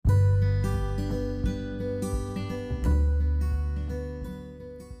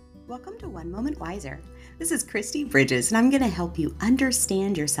Welcome to One Moment Wiser. This is Christy Bridges, and I'm going to help you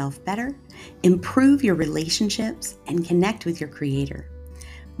understand yourself better, improve your relationships, and connect with your Creator.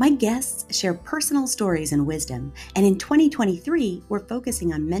 My guests share personal stories and wisdom, and in 2023, we're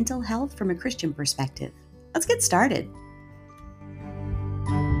focusing on mental health from a Christian perspective. Let's get started.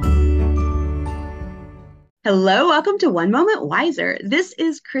 Hello, welcome to One Moment Wiser. This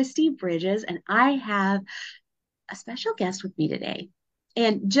is Christy Bridges, and I have a special guest with me today.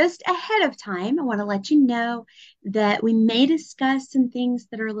 And just ahead of time, I want to let you know that we may discuss some things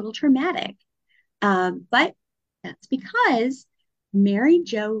that are a little traumatic. But that's because Mary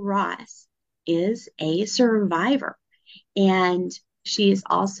Jo Ross is a survivor. And she is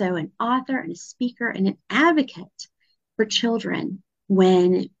also an author and a speaker and an advocate for children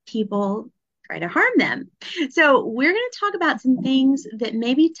when people try to harm them. So we're going to talk about some things that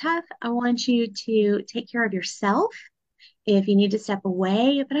may be tough. I want you to take care of yourself if you need to step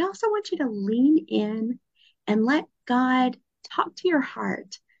away, but I also want you to lean in and let God talk to your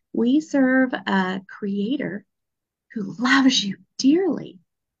heart. We serve a Creator who loves you dearly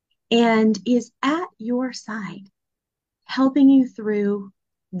and is at your side, helping you through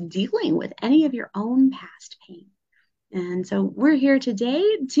dealing with any of your own past pain. And so we're here today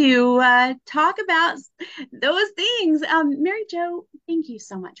to talk about those things. Mary Jo, thank you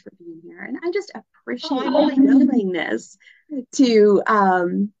so much for being here. And I just appreciate your willingness to,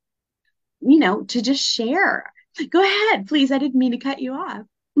 to just share. Go ahead, please. I didn't mean to cut you off.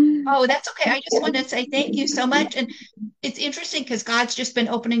 Oh, that's okay. I just wanted to say thank you so much. And it's interesting because God's just been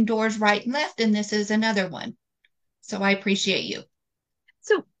opening doors right and left, and this is another one. So I appreciate you.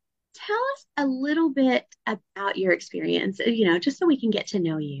 So tell us a little bit about your experience, just so we can get to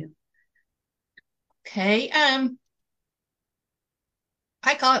know you. Okay.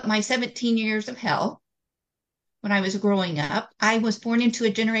 I call it my 17 years of hell when I was growing up. I was born into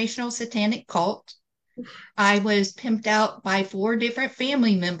a generational satanic cult. I was pimped out by 4 different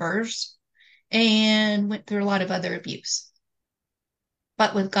family members and went through a lot of other abuse.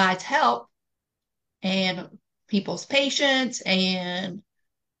 But with God's help and people's patience and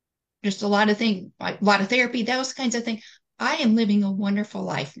just a lot of things, like a lot of therapy, those kinds of things. I am living a wonderful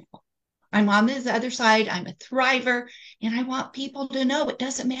life now. I'm on this other side. I'm a thriver. And I want people to know it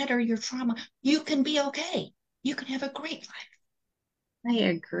doesn't matter your trauma. You can be okay. You can have a great life. I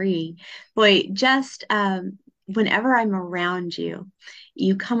agree. Boy, just whenever I'm around you,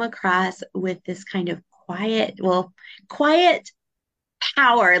 you come across with this kind of quiet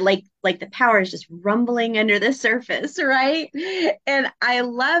power, like the power is just rumbling under the surface, right? And I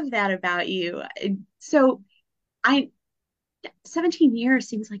love that about you. So I 17 years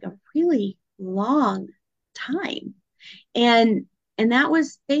seems like a really long time. And that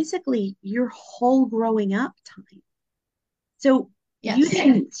was basically your whole growing up time. So you Yes.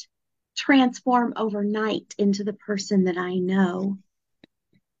 didn't transform overnight into the person that I know.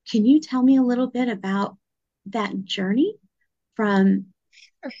 Can you tell me a little bit about that journey from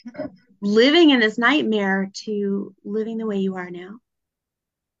living in this nightmare to living the way you are now?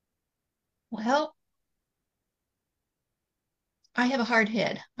 Well, I have a hard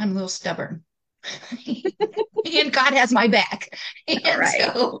head. I'm a little stubborn. And God has my back. All And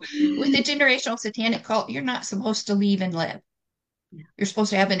right. so with the generational satanic cult, you're not supposed to leave and live. You're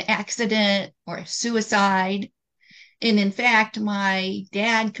supposed to have an accident or a suicide. And in fact, my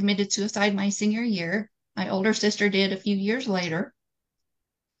dad committed suicide my senior year. My older sister did a few years later.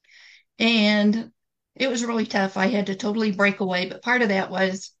 And it was really tough. I had to totally break away. But part of that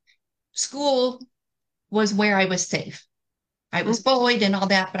was school was where I was safe. I was bullied and all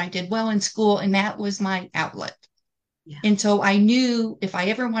that, but I did well in school, and that was my outlet. Yeah. And so I knew if I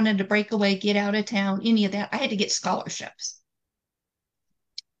ever wanted to break away, get out of town, any of that, I had to get scholarships.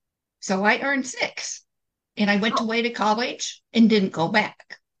 So I earned 6 and I went away to college and didn't go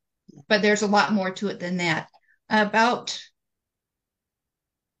back. But there's a lot more to it than that. About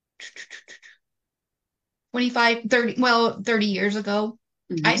 25, 30, 30 years ago,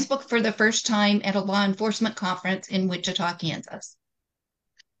 I spoke for the first time at a law enforcement conference in Wichita, Kansas.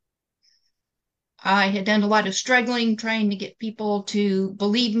 I had done a lot of struggling, trying to get people to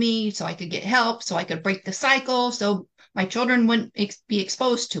believe me so I could get help, so I could break the cycle, so my children wouldn't be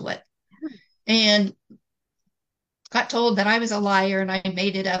exposed to it. And got told that I was a liar and I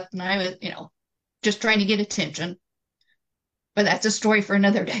made it up and I was, just trying to get attention. But that's a story for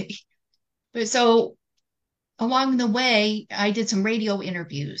another day. But so along the way, I did some radio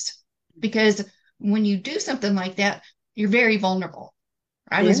interviews because when you do something like that, you're very vulnerable.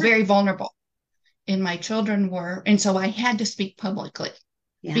 I was very vulnerable and my children were. And so I had to speak publicly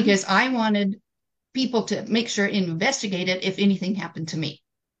because I wanted people to make sure and investigate it if anything happened to me.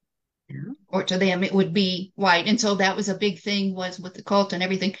 or to them it would be white. And so that was a big thing, was with the cult and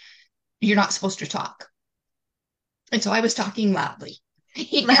everything. You're not supposed to talk. And so I was talking loudly.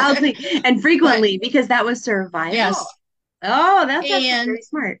 Loudly and But frequently because that was survival. yes. Oh, that's actually And very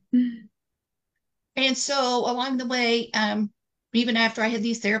smart. and so along the way, even after I had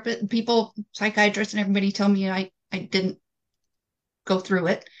these therapists, people, psychiatrists, and everybody tell me I didn't go through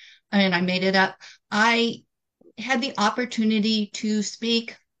it and I made it up. I had the opportunity to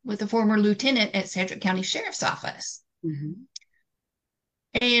speak with a former lieutenant at Sedgwick County Sheriff's Office. Mhm.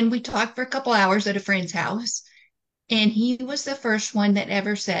 And we talked for a couple hours at a friend's house. And he was the first one that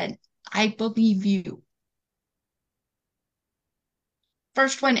ever said, I believe you.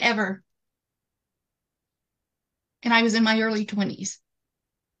 First one ever. And I was in my early 20s.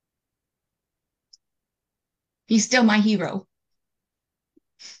 He's still my hero.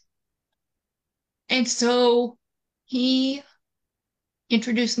 And so he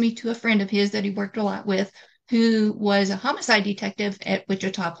introduced me to a friend of his that he worked a lot with, who was a homicide detective at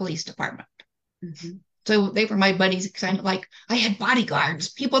Wichita Police Department. Mhm. So they were my buddies, kind of like I had bodyguards,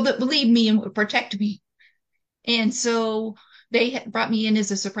 people that believed me and would protect me. And so they had brought me in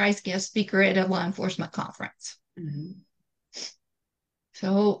as a surprise guest speaker at a law enforcement conference. Mhm.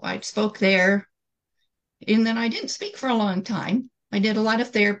 So I spoke there, and then I didn't speak for a long time. I did a lot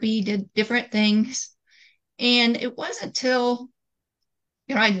of therapy, did different things. And it wasn't until,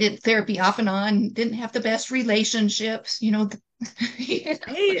 I did therapy off and on, didn't have the best relationships,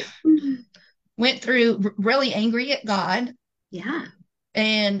 Right. went through really angry at God. Yeah.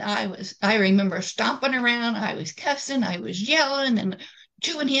 And I remember stomping around, I was cussing, I was yelling and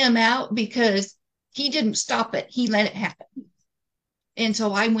chewing him out because he didn't stop it. He let it happen. And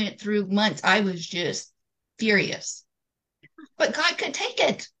so I went through months. I was just furious. But God could take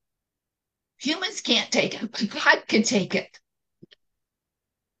it. Humans can't take it, but God could take it.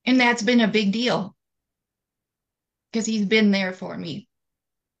 And that's been a big deal because he's been there for me.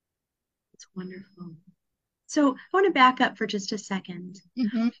 It's wonderful. So I want to back up for just a second.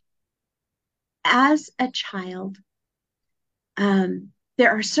 Mm-hmm. As a child, there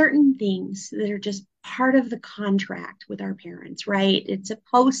are certain things that are just part of the contract with our parents, right? It's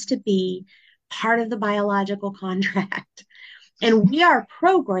supposed to be part of the biological contract. And we are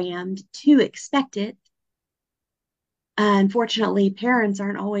programmed to expect it. Unfortunately, parents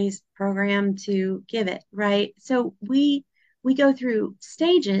aren't always programmed to give it, right? So we go through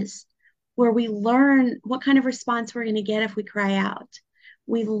stages where we learn what kind of response we're going to get if we cry out.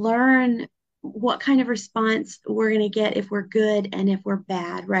 We learn what kind of response we're going to get if we're good and if we're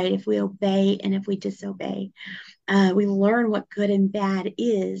bad, right? If we obey and if we disobey. We learn what good and bad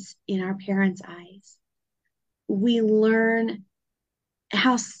is in our parents' eyes. We learn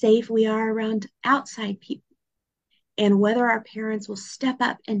how safe we are around outside people and whether our parents will step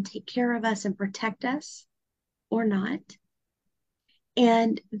up and take care of us and protect us or not.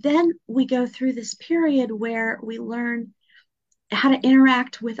 And then we go through this period where we learn how to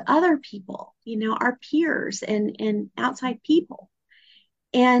interact with other people, our peers and outside people.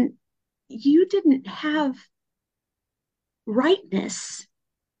 And you didn't have rightness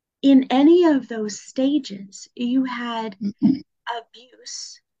in any of those stages. You had Mm-hmm.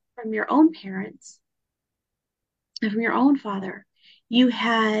 abuse from your own parents and from your own father. You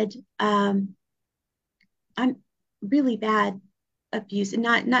had I'm really bad abuse, and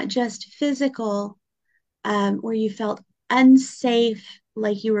not just physical, where you felt unsafe,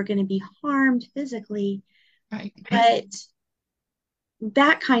 like you were going to be harmed physically, Right. but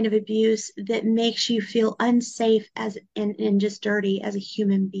that kind of abuse that makes you feel unsafe and just dirty as a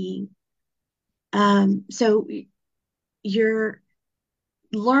human being. So you're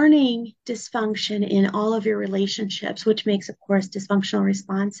learning dysfunction in all of your relationships, which makes, of course, dysfunctional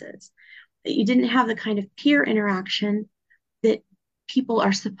responses. That you didn't have the kind of peer interaction that people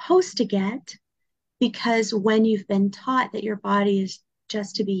are supposed to get, because when you've been taught that your body is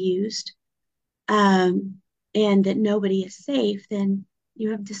just to be used, um, and that nobody is safe, then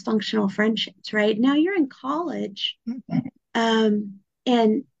you have dysfunctional friendships, right? Now you're in college, Mm-hmm.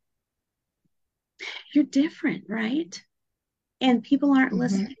 and you're different, right? And people aren't Mm-hmm.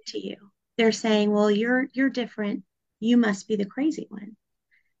 listening to you. They're saying, well, you're different. You must be the crazy one.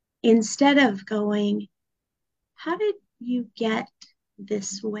 Instead of going, how did you get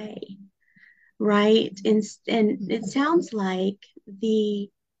this way? Right? And it sounds like the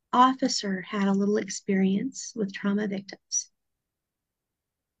officer had a little experience with trauma victims.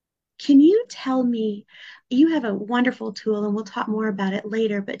 Can you tell me, you have a wonderful tool and we'll talk more about it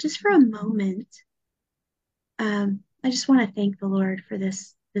later, but just for a moment, I just want to thank the Lord for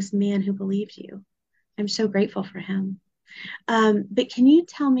this man who believed you. I'm so grateful for him, But can you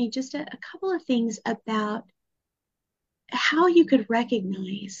tell me just a couple of things about how you could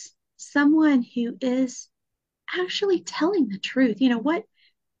recognize someone who is actually telling the truth?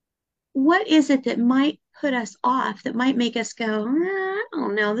 What is it that might put us off, that might make us go, I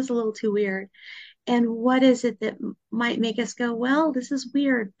don't know, this is a little too weird. And what is it that might make us go, well, this is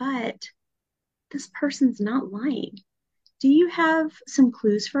weird, but this person's not lying? Do you have some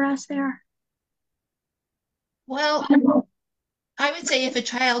clues for us there? Well, I would say if a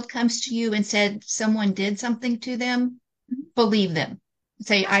child comes to you and said someone did something to them, believe them.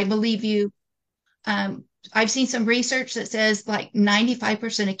 Say, I believe you. Um, I've seen some research that says like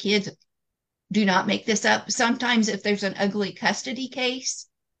 95% of kids do not make this up. Sometimes, if there's an ugly custody case,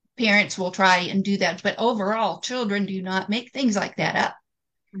 parents will try and do that. But overall, children do not make things like that up.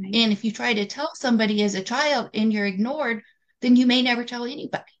 Right. And if you try to tell somebody as a child and you're ignored, then you may never tell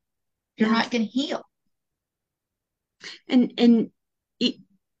anybody. You're Yeah. not going to heal. And it,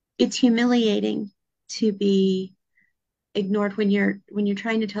 it's humiliating to be ignored when you're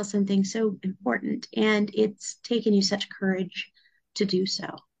trying to tell something so important, and it's taken you such courage to do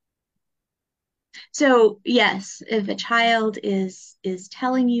so. So yes, if a child is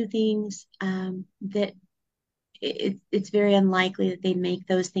telling you things, that it's very unlikely that they make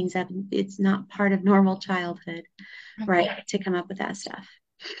those things up. It's not part of normal childhood, right, to come up with that stuff,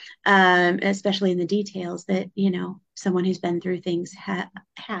 especially in the details that someone who's been through things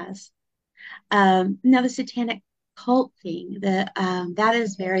has. Now the satanic cult thing, that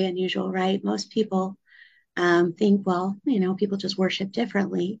is very unusual, right? Most people think, well, people just worship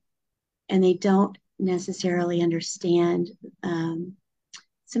differently, and they don't necessarily understand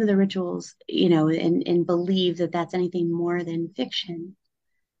some of the rituals, and believe that that's anything more than fiction.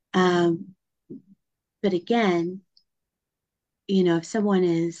 Um, but again, if someone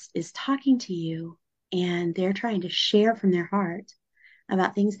is talking to you and they're trying to share from their heart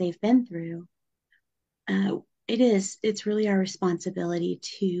about things they've been through, uh, it's really our responsibility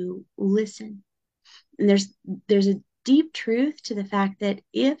to listen. And there's a deep truth to the fact that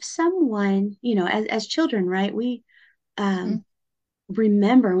if someone, as children, right, we um,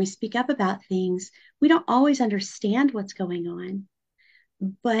 remember and we speak up about things, we don't always understand what's going on.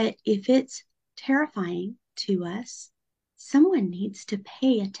 But if it's terrifying to us, someone needs to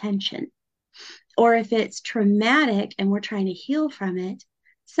pay attention. Or if it's traumatic and we're trying to heal from it,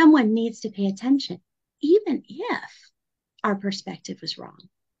 someone needs to pay attention, even if our perspective was wrong.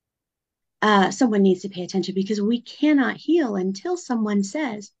 Someone needs to pay attention, because we cannot heal until someone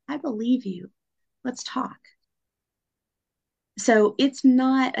says, I believe you. Let's talk. So it's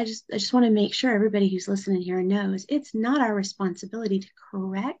not, I just want to make sure everybody who's listening here knows it's not our responsibility to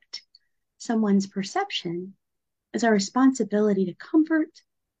correct someone's perception. It's our responsibility to comfort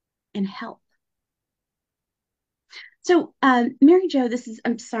and help. So, Mary Jo,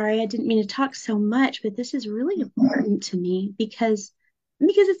 I'm sorry, I didn't mean to talk so much, but this is really important to me because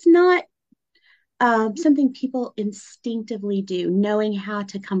it's not something people instinctively do, knowing how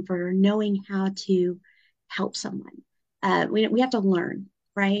to comfort or knowing how to help someone. We have to learn,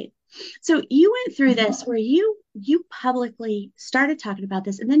 right? So you went through this where you publicly started talking about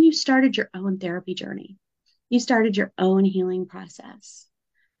this, and then you started your own therapy journey. You started your own healing process.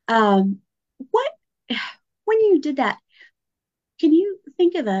 Um, what when you did that, can you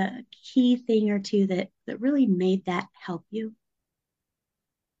think of a key thing or two that really made that help you?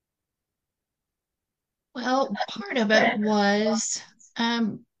 Well, part of it was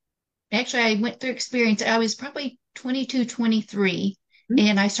actually I went through experience. I was probably 22, 23,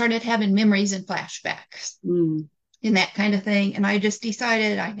 and I started having memories and flashbacks Mm, and that kind of thing. And I just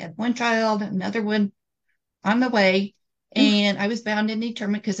decided I had one child, another one on the way, oof, and I was bound and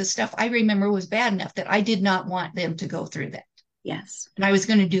determined because the stuff I remember was bad enough that I did not want them to go through that. yes. And I was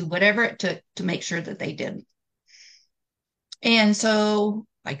going to do whatever it took to make sure that they didn't. And so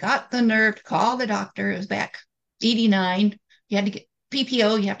I got the nerve to call the doctor. It was back 89. You had to get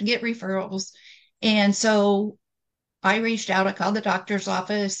PPO, you have to get referrals. And so I reached out, I called the doctor's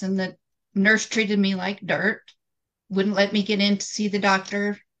office, and the nurse treated me like dirt, wouldn't let me get in to see the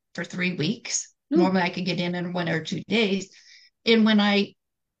doctor for 3 weeks. Mm, Normally I could get in 1 or 2 days. And when I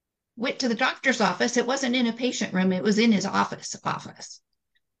went to the doctor's office, it wasn't in a patient room, it was in his office.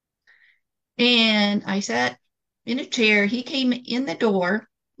 And I sat in a chair. He came in the door,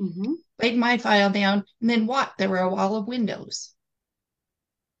 mm-hmm. laid my file down, and then walked. There were a wall of windows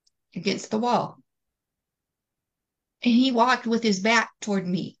against the wall. And he walked with his back toward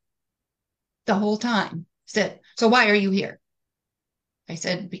me the whole time. Said, so why are you here? I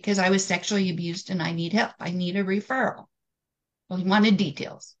said, because I was sexually abused and I need help. I need a referral. Well, he wanted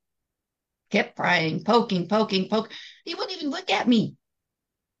details. kept prying, poking, poking, poking. He wouldn't even look at me.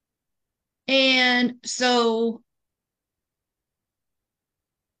 And so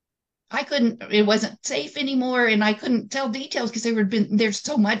I couldn't, it wasn't safe anymore. And I couldn't tell details because there's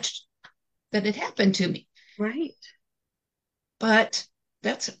so much that had happened to me. Right. But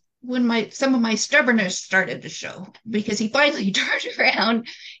that's when some of my stubbornness started to show, because he finally turned around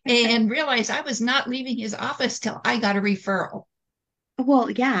and realized I was not leaving his office till I got a referral.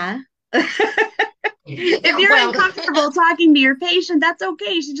 Well, yeah. If you're Well, uncomfortable talking to your patient, that's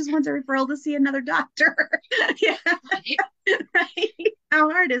okay. She just wants a referral to see another doctor. Yeah. Right.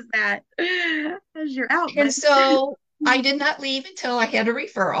 How hard is that? As you're out, and but so I did not leave until I had a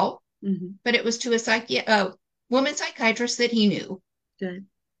referral, Mhm. but it was to a woman psychiatrist that he knew. Good.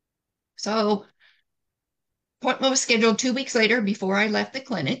 So appointment was scheduled 2 weeks later before I left the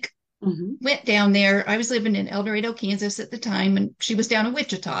clinic. Hmm. Went down there. I was living in El Dorado, Kansas at the time, and she was down in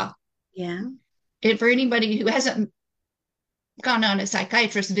Wichita. Yeah. And for anybody who hasn't gone on a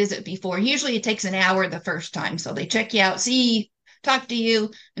psychiatrist visit before, usually it takes an hour the first time. So they check you out, see, talk to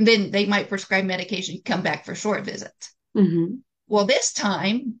you, and then they might prescribe medication, come back for short visits. Hmm. Well, this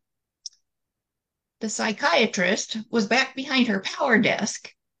time the psychiatrist was back behind her power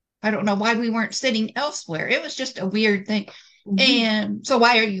desk. I don't know why we weren't sitting elsewhere. It was just a weird thing. Hmm. And so,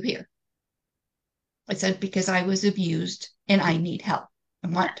 why are you here? I said, because I was abused and I need help. I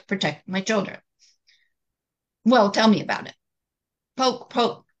want to protect my children. Well, tell me about it. Poke,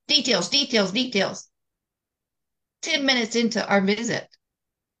 poke, details, details, details. 10 minutes into our visit,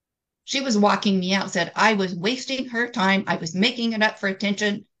 she was walking me out, said I was wasting her time. I was making it up for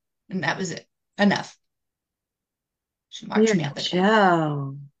attention. And that was it. Enough. She marched me Weird out the door.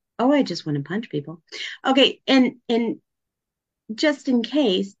 Joe. Oh, I just want to punch people. Okay, and just in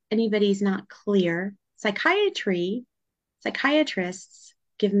case anybody's not clear, psychiatrists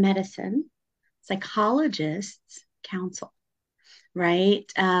give medicine, psychologists counsel,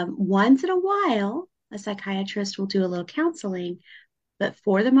 right? Once in a while, a psychiatrist will do a little counseling, but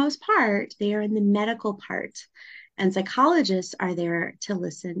for the most part, they are in the medical part. And psychologists are there to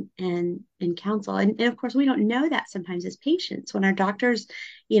listen and counsel. And of course, we don't know that sometimes as patients. When our doctors,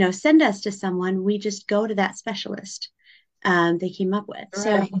 send us to someone, we just go to that specialist they came up with.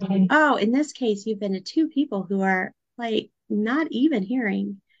 So, Right. oh, in this case, you've been to two people who are like not even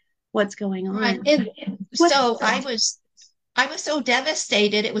hearing what's going Right. on. And What so happened? I was so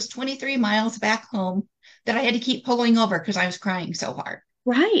devastated. It was 23 miles back home that I had to keep pulling over because I was crying so hard.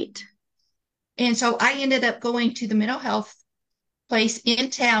 Right. And so I ended up going to the mental health place in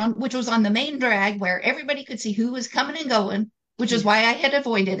town, which was on the main drag where everybody could see who was coming and going, which is Yeah. why I had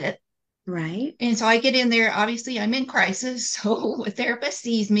avoided it. Right. And so I get in there. Obviously, I'm in crisis. So a therapist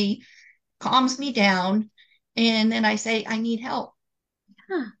sees me, calms me down. And then I say, I need help.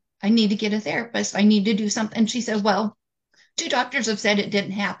 Huh. I need to get a therapist. I need to do something. And she said, well, two doctors have said it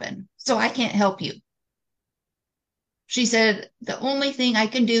didn't happen. So I can't help you. She said, the only thing I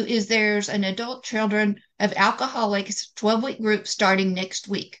can do is there's an adult children of alcoholics 12-week group starting next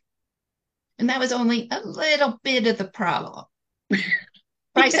week. And that was only a little bit of the problem.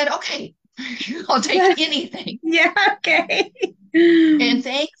 But I said, okay, I'll take anything. Yeah. Okay. And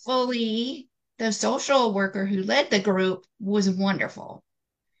thankfully, the social worker who led the group was wonderful.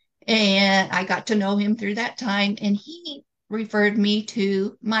 And I got to know him through that time. And he referred me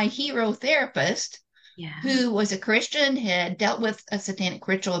to my hero therapist, Yeah. who was a Christian, had dealt with a satanic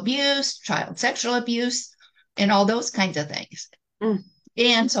ritual abuse, child sexual abuse, and all those kinds of things. Mm.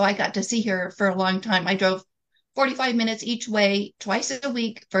 And so I got to see her for a long time. I drove 45 minutes each way, twice a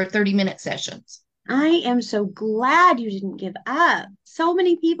week for 30-minute sessions. I am so glad you didn't give up. So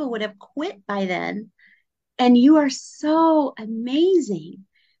many people would have quit by then. And you are so amazing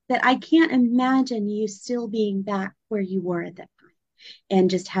that I can't imagine you still being back where you were at that point and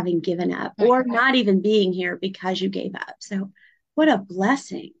just having given up or not even being here because you gave up. So, what a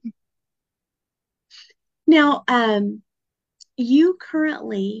blessing. Now, you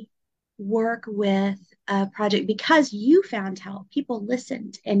currently work with a project because you found help. People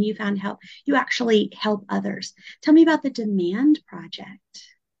listened and you found help. You actually help others. Tell me about the Demand Project.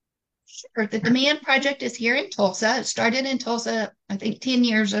 Sure. The Demand Project is here in Tulsa. It started in Tulsa, I think 10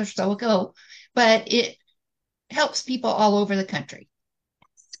 years or so ago, but it helps people all over the country.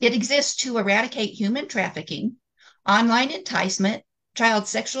 It exists to eradicate human trafficking, online enticement, child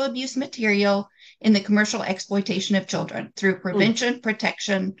sexual abuse material, and the commercial exploitation of children through Mm, prevention,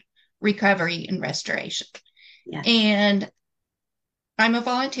 protection, recovery, and restoration. yes. And I'm a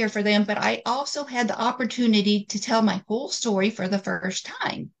volunteer for them, but I also had the opportunity to tell my whole story for the first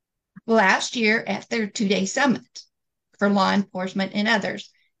time last year at their 2-day summit for law enforcement and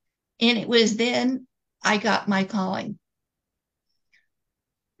others. And it was then I got my calling,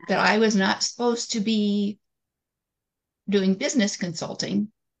 that I was not supposed to be doing business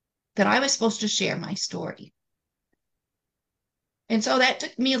consulting, that I was supposed to share my story. And so that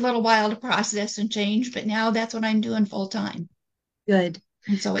took me a little while to process and change, but now that's what I'm doing full time. Good.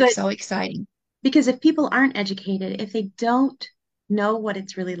 And so it's Good. so exciting. Because if people aren't educated, if they don't know what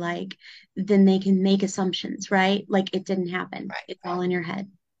it's really like, then they can make assumptions, right? Like it didn't happen. Right. It's all in your head.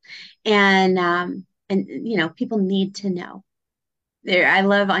 And you know, people need to know. There, I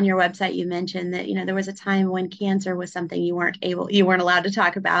love on your website you mentioned that, you know, there was a time when cancer was something you weren't allowed to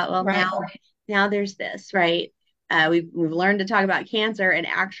talk about. Well, Right. now there's this, right? We've learned to talk about cancer and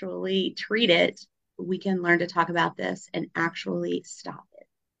actually treat it. We can learn to talk about this and actually stop it.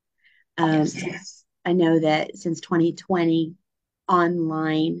 Yes. I know that since 2020,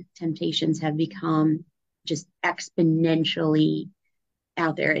 online temptations have become just exponentially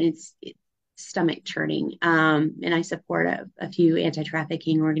out there, and it's stomach churning. And I support a few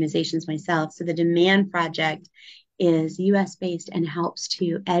anti-trafficking organizations myself. So the Demand Project is US based and helps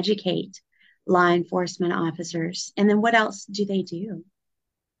to educate law enforcement officers. And then what else do they do?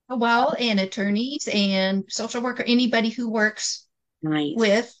 Well, and attorneys and social worker, anybody who works Nice.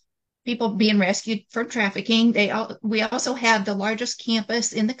 with people being rescued from trafficking. We also have the largest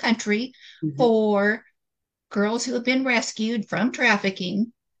campus in the country Mhm. for girls who have been rescued from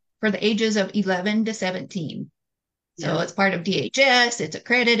trafficking for the ages of 11 to 17. So Yeah, it's part of DHS, it's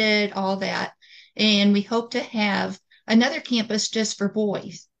accredited, all that. And we hope to have another campus just for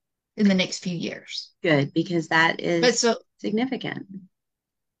boys in the next few years. good, because that But is so significant.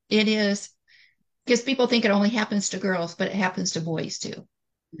 it is, because people think it only happens to girls, but it happens to boys too.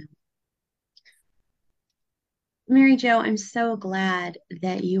 Mary Jo, I'm so glad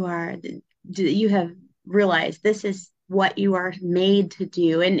that you have realized this is what you are made to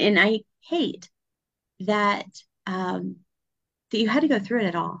do. And I hate that that you had to go through it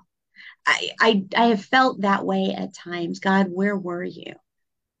at all. I have felt that way at times. God, where were you?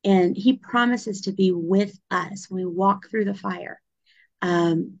 And He promises to be with us when we walk through the fire.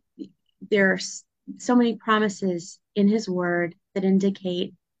 Um, there's so many promises in His Word that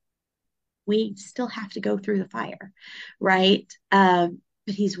indicate we still have to go through the fire, right? But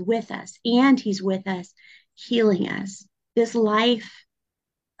He's with us, and He's with us, healing us. This life,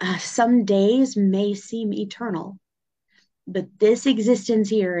 some days may seem eternal, but this existence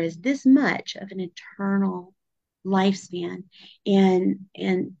here is this much of an eternal lifespan, and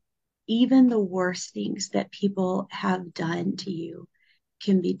even the worst things that people have done to you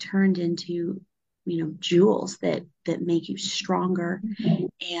can be turned into, you know, jewels that make you stronger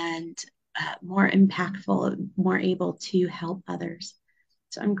and more impactful, more able to help others.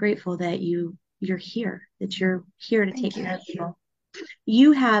 So I'm grateful that you're here to take Thank care you. of people.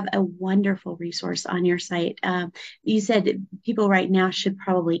 You have a wonderful resource on your site. You said people right now should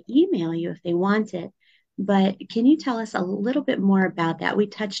probably email you if they want it, but can you tell us a little bit more about that? We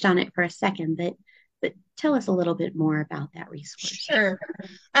touched on it for a second, but tell us a little bit more about that resource. Sure.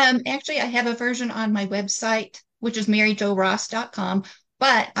 Actually, I have a version on my website, which is maryjoross.com,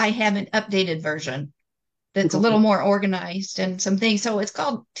 but I have an updated version that's a little Great. more organized and some things. So it's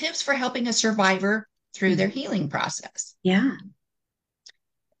called Tips for Helping a Survivor Through Their Healing Process. Yeah,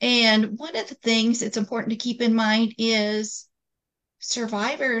 And one of the things it's important to keep in mind is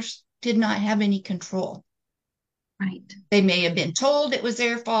survivors did not have any control. right. They may have been told it was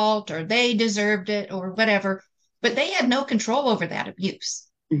their fault or they deserved it or whatever, but they had no control over that abuse.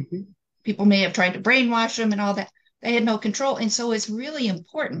 Mhm. People may have tried to brainwash them and all that. They had no control. And so it's really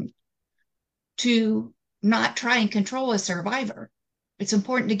important to not try and control a survivor. It's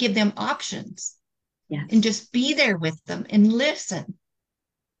important to give them options and Yes. just be there with them and listen.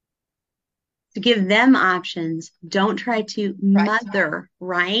 To give them options. Don't try to Right. mother,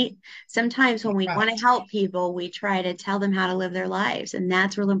 right? Sometimes when we want to Right. help people, we try to tell them how to live their lives, and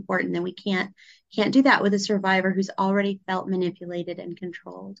that's real important. And we can't do that with a survivor who's already felt manipulated and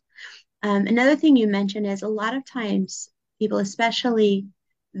controlled. Another thing you mentioned is a lot of times people, especially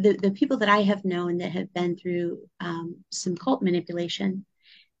the people that I have known that have been through some cult manipulation,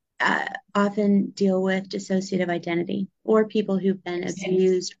 often deal with dissociative identity or people who've been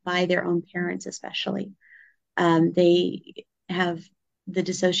abused by their own parents, especially. They have the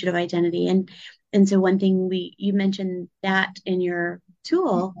dissociative identity, and so one thing you mentioned that in your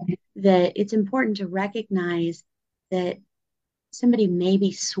tool, that it's important to recognize that somebody may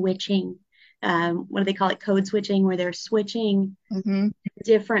be switching. What do they call it? Code switching, where they're switching Mm-hmm.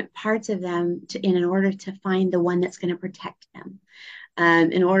 different parts of them in order to find the one that's going to protect them.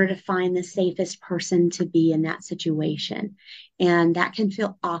 in order to find the safest person to be in that situation. And that can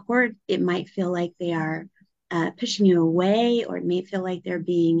feel awkward. It might feel like they are pushing you away, or it may feel like they're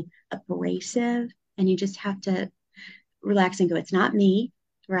being abrasive. And you just have to relax and go, it's not me,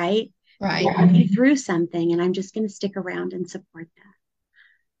 right? Right. They're going through something, and I'm just going to stick around and support that.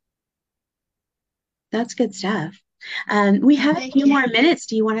 That's good stuff. We have a few more minutes.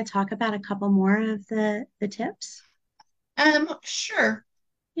 Do you want to talk about a couple more of the tips? Sure.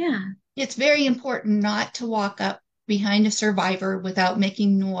 Yeah. It's very important not to walk up behind a survivor without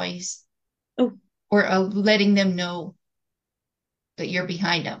making noise Oh, or letting them know that you're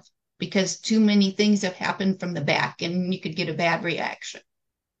behind them, because too many things have happened from the back and you could get a bad reaction.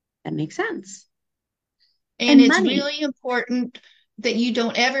 that makes sense. And And it's money. really important that you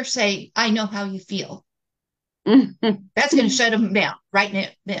don't ever say, I know how you feel. Mhm. That's going to shut them down right now,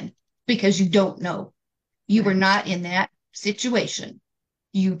 then, because you don't know. You were Right. not in that situation.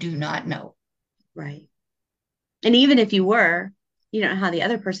 You do not know. Right. And even if you were, you don't know how the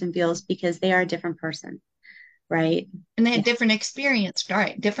other person feels because they are a different person, right? And they had Yeah, different experience,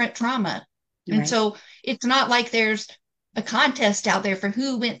 right? Different trauma. And right, so it's not like there's a contest out there for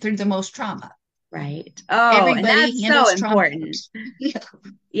who went through the most trauma. right. Oh, and Everybody that's so handles trauma. important.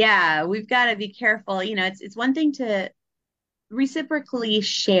 Yeah, we've got to be careful. It's one thing to reciprocally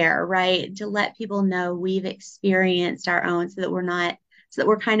share, right? To let people know we've experienced our own so that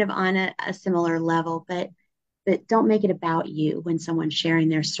we're kind of on a similar level, but don't make it about you when someone's sharing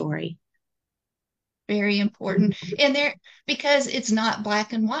their story. Very important. And there, because it's not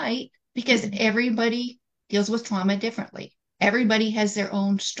black and white, because everybody deals with trauma differently. Everybody has their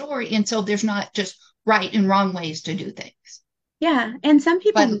own story. And so there's not just right and wrong ways to do things. Yeah. And some But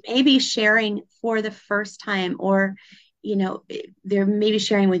people may be sharing for the first time, or, they're maybe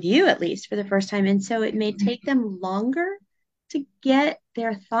sharing with you at least for the first time. And so it may take them longer to get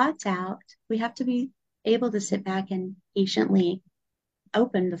their thoughts out. We have to be able to sit back and patiently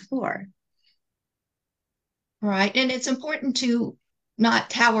open the floor. right. And it's important to not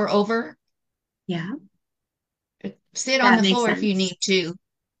tower over, Yeah, sit on that the makes floor if you sense. need to,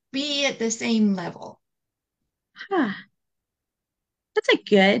 be at the same level. Huh, that's a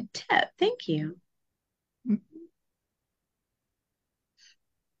good tip. Thank you.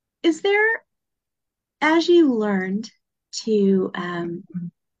 Is there, as you learned to,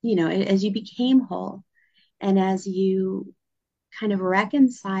 as you became whole and as you kind of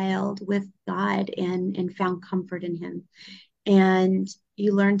reconciled with God and found comfort in Him, and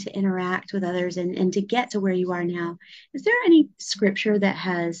you learned to interact with others and to get to where you are now, is there any scripture that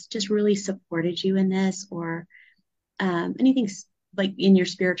has just really supported you in this, or anything like in your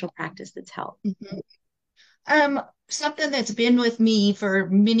spiritual practice that's helped? Mhm. Something that's been with me for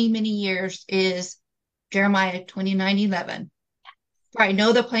many, many years is Jeremiah 29:11. For I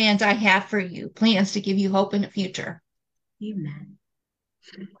know the plans I have for you, plans to give you hope in the future. Amen.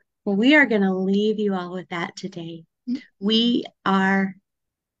 Well, we are going to leave you all with that today. We are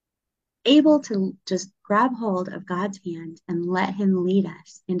able to just grab hold of God's hand and let Him lead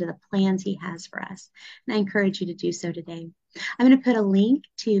us into the plans He has for us. And I encourage you to do so today. I'm going to put a link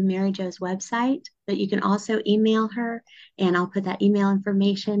to Mary Jo's website, but you can also email her, and I'll put that email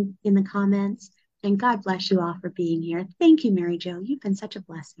information in the comments. And God bless you all for being here. Thank you, Mary Jo. You've been such a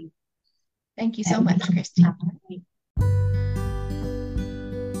blessing. Thank you so much, Christy. All right.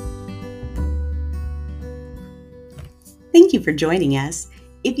 Thank you for joining us.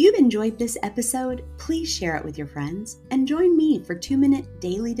 If you've enjoyed this episode, please share it with your friends and join me for 2-minute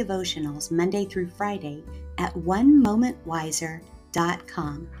daily devotionals Monday through Friday at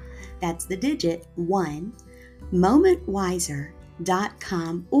onemomentwiser.com. That's the digit 1,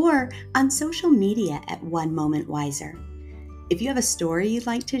 momentwiser.com, or on social media at One Moment Wiser. If you have a story you'd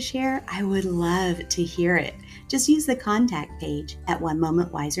like to share, I would love to hear it. Just use the contact page at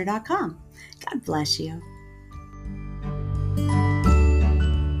onemomentwiser.com. God bless you.